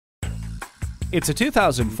It's a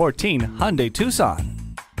 2014 Hyundai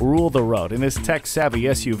Tucson. Rule the road in this tech-savvy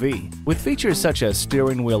SUV. With features such as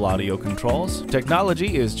steering wheel audio controls,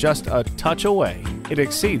 technology is just a touch away. It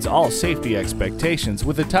exceeds all safety expectations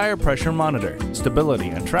with a tire pressure monitor, stability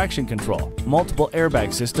and traction control, multiple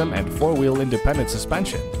airbag system, and four-wheel independent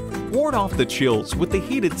suspension. Ward off the chills with the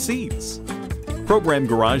heated seats. Program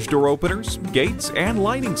garage door openers, gates, and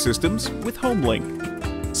lighting systems with HomeLink.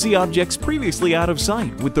 See objects previously out of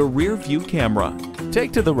sight with the rear view camera.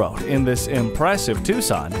 Take to the road in this impressive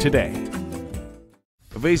Tucson today.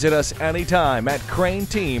 Visit us anytime at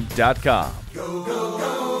crainteam.com.